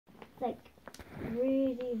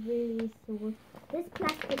really sore. This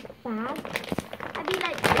plastic bag. I mean,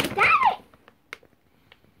 like, got it!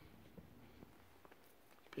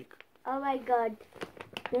 Pick. Oh my god.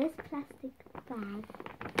 This plastic bag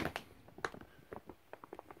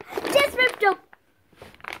just ripped up.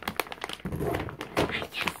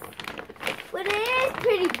 Yes. But it is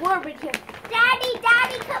pretty warm in here. Daddy,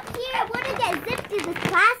 come here. I want to get zipped in this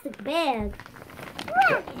plastic bag.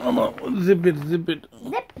 Mama, zip it. Zip.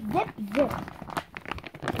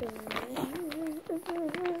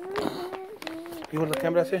 You want the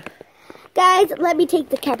camera, say? Guys, let me take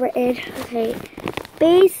the camera in. Okay.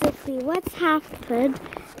 Basically, what's happened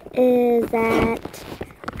is that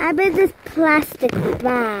I'm in this plastic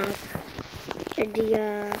bag. And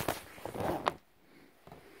yeah,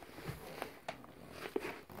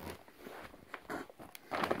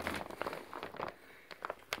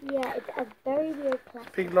 it's a very weird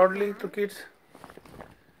plastic. Speak loudly to kids.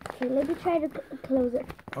 Okay, let me try to close it.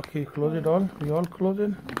 Okay, close it all. We all close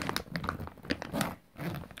it.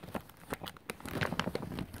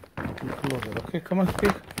 Close it. Okay, come on,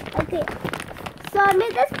 speak. Okay, so I'm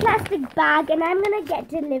in this plastic bag and I'm gonna get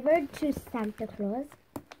delivered to Santa Claus.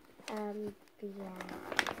 Yeah.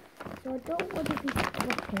 So I don't want to be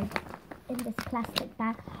crooked in this plastic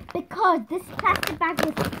bag because this plastic bag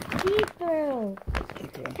is see-through.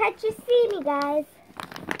 Can't you see me, guys?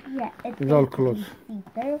 Yeah, it's all closed.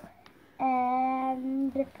 See-through.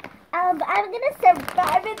 And I'm gonna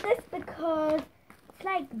survive in this because it's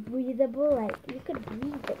like breathable, like you could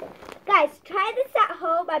breathe in it. Guys, try this at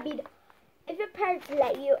home. I mean, if your parents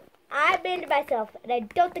let you, I made it myself and I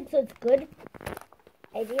don't think so it's good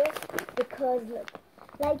idea because look,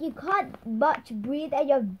 like you can't much breathe and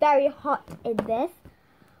you're very hot in this.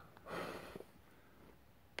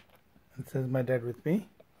 It says my dad with me.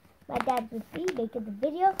 My dad with me making the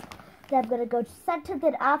video. So I'm gonna go to Santa,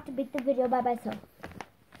 then I have to make the video by myself.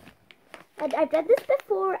 And I've done this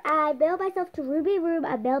before. I mailed myself to Ruby Room.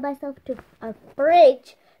 I mailed myself to a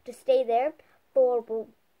fridge to stay there for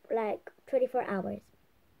like 24 hours.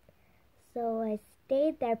 So I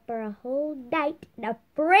stayed there for a whole night in a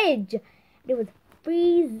fridge. It was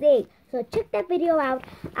freezing. So check that video out.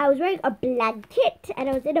 I was wearing a blanket and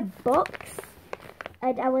I was in a box.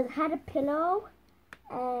 And I had a pillow.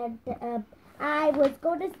 And I was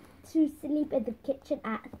going to sleep in the kitchen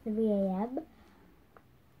at 3 a.m.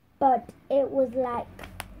 But it was like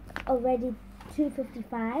already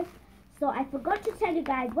 2:55. So I forgot to tell you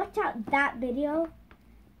guys, watch out that video.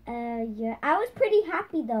 Yeah, I was pretty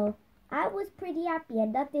happy though. I was pretty happy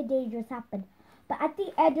and nothing dangerous happened. But at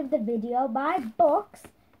the end of the video, my box,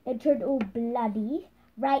 it turned all bloody.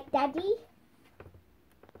 Right, Daddy?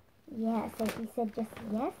 Yeah, so he said just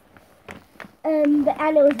yes. And it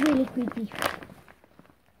was really creepy.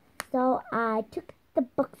 So I took the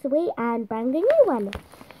box away and brought a new one.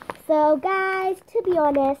 So guys, to be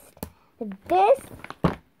honest, this,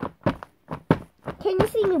 can you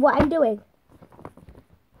see me what I'm doing?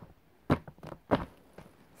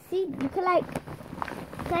 See, you can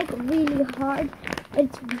it's like really hard.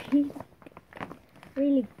 It's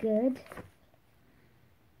really good.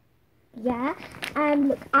 Yeah, and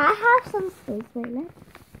look, I have some space right now.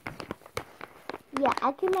 Yeah,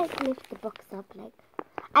 I can like lift the box up like.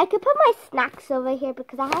 I could put my snacks over here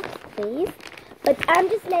because I have space. But I'm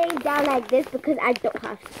just laying down like this because I don't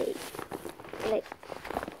have space. Like,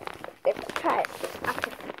 let's try it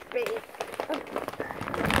after space.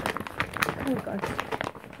 Oh gosh.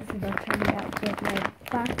 This is not turning out good. My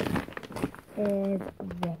back is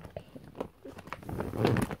ripping.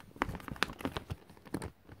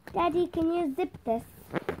 Daddy, can you zip this?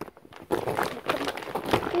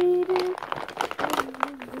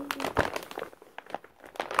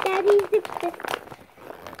 Daddy, zip this.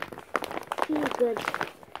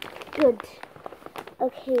 Good.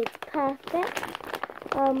 Okay, it's perfect.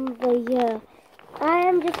 But yeah, I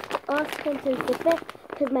am just asking to zip it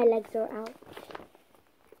because my legs are out.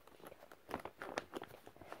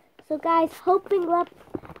 So guys, hoping up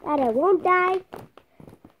that I won't die.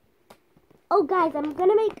 Oh guys, I'm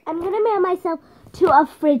gonna mail myself to a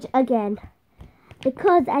fridge again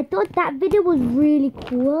because I thought that video was really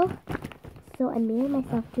cool. So I mailed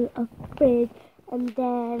myself to a fridge and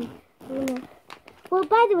then. Well,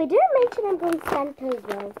 by the way, did I mention I'm going to Santa's as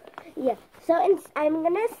well? Yeah, so I'm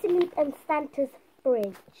going to sleep in Santa's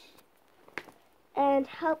fridge and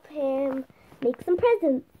help him make some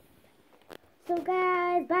presents. So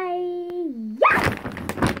guys, bye! Yeah!